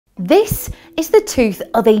This is the tooth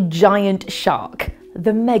of a giant shark,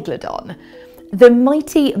 the Megalodon. The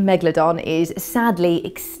mighty Megalodon is sadly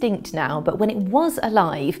extinct now, but when it was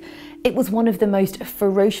alive, it was one of the most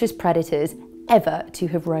ferocious predators ever to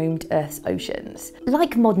have roamed Earth's oceans.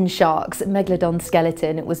 Like modern sharks, Megalodon's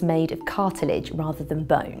skeleton was made of cartilage rather than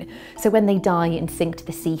bone, so when they die and sink to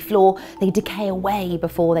the sea floor, they decay away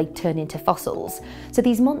before they turn into fossils. So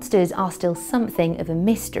these monsters are still something of a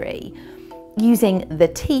mystery. Using the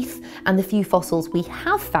teeth and the few fossils we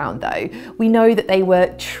have found though, we know that they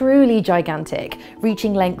were truly gigantic,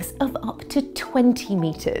 reaching lengths of up to 20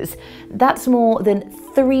 metres. That's more than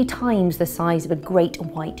 3 times the size of a great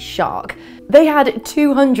white shark. They had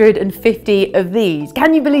 250 of these,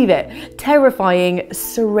 can you believe it? Terrifying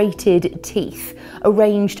serrated teeth,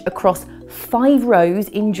 arranged across 5 rows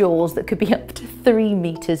in jaws that could be up to 3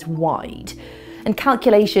 metres wide. And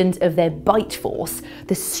calculations of their bite force,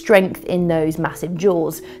 the strength in those massive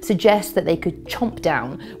jaws, suggest that they could chomp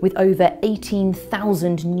down with over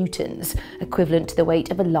 18,000 newtons, equivalent to the weight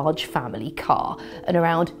of a large family car, and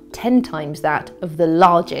around 10 times that of the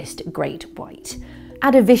largest great white.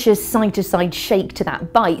 Add a vicious side-to-side shake to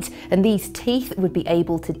that bite, and these teeth would be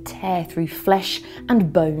able to tear through flesh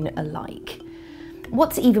and bone alike.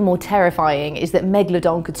 What's even more terrifying is that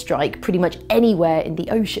Megalodon could strike pretty much anywhere in the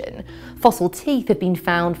ocean. Fossil teeth have been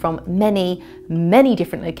found from many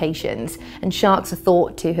different locations, and sharks are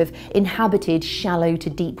thought to have inhabited shallow to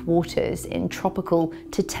deep waters in tropical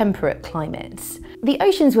to temperate climates. The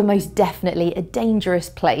oceans were most definitely a dangerous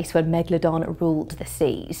place when Megalodon ruled the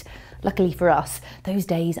seas. Luckily for us, those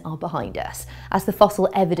days are behind us, as the fossil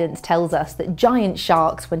evidence tells us that giant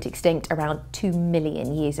sharks went extinct around 2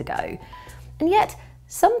 million years ago. And yet,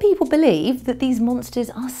 some people believe that these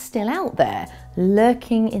monsters are still out there,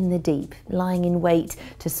 lurking in the deep, lying in wait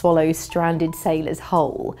to swallow stranded sailors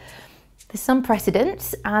whole. There's some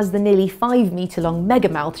precedents, as the nearly 5-metre-long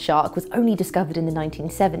megamouth shark was only discovered in the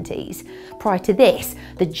 1970s. Prior to this,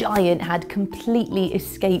 the giant had completely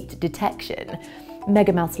escaped detection.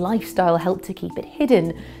 Megamouth's lifestyle helped to keep it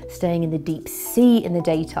hidden, staying in the deep sea in the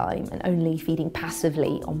daytime and only feeding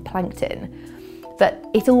passively on plankton. But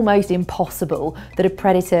it's almost impossible that a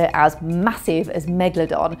predator as massive as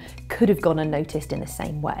Megalodon could have gone unnoticed in the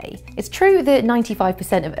same way. It's true that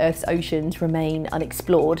 95% of Earth's oceans remain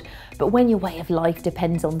unexplored, but when your way of life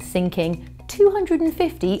depends on sinking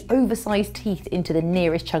 250 oversized teeth into the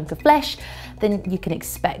nearest chunk of flesh, then you can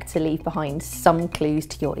expect to leave behind some clues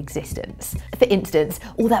to your existence. For instance,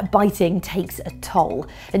 all that biting takes a toll,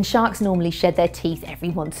 and sharks normally shed their teeth every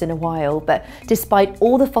once in a while, but despite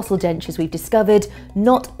all the fossil dentures we've discovered,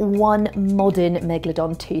 not one modern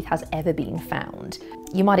Megalodon tooth has ever been found.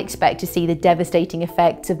 You might expect to see the devastating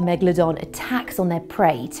effects of Megalodon attacks on their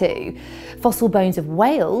prey too. Fossil bones of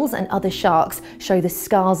whales and other sharks show the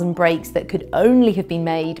scars and breaks that could only have been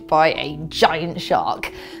made by a giant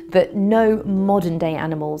shark. But no modern day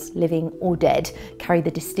animals, living or dead, carry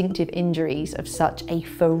the distinctive injuries of such a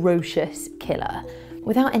ferocious killer.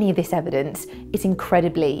 Without any of this evidence, it's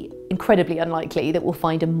incredibly unlikely that we'll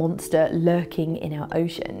find a monster lurking in our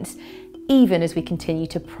oceans, even as we continue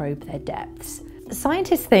to probe their depths.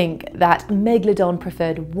 Scientists think that Megalodon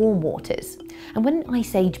preferred warm waters, and when an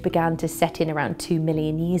ice age began to set in around 2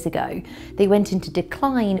 million years ago, they went into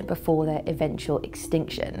decline before their eventual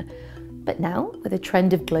extinction. But now, with a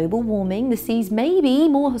trend of global warming, the seas may be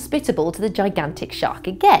more hospitable to the gigantic shark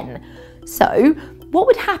again. So, what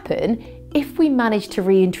would happen if we managed to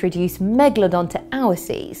reintroduce Megalodon to our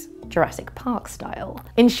seas, Jurassic Park style?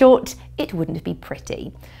 In short, it wouldn't be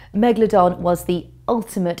pretty. Megalodon was the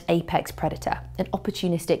ultimate apex predator, an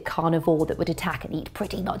opportunistic carnivore that would attack and eat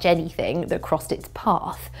pretty much anything that crossed its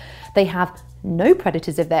path. They have no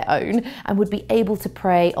predators of their own and would be able to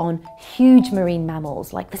prey on huge marine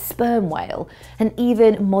mammals like the sperm whale, and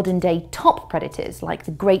even modern day top predators like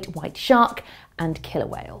the great white shark and killer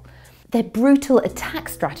whale. Their brutal attack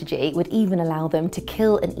strategy would even allow them to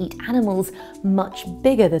kill and eat animals much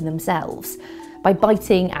bigger than themselves. By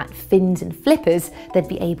biting at fins and flippers, they'd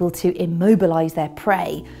be able to immobilize their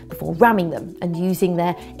prey before ramming them and using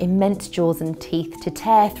their immense jaws and teeth to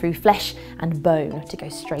tear through flesh and bone to go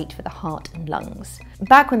straight for the heart and lungs.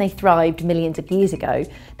 Back when they thrived millions of years ago,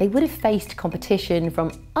 they would have faced competition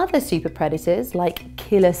from other super predators like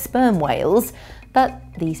killer sperm whales, but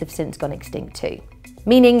these have since gone extinct too.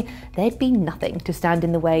 Meaning there'd be nothing to stand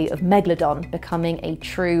in the way of Megalodon becoming a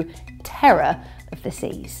true terror of the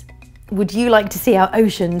seas. Would you like to see our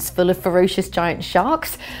oceans full of ferocious giant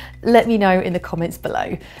sharks? Let me know in the comments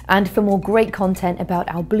below. And for more great content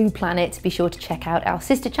about our blue planet, be sure to check out our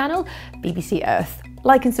sister channel, BBC Earth.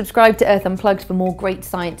 Like and subscribe to Earth Unplugged for more great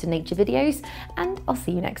science and nature videos, and I'll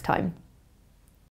see you next time.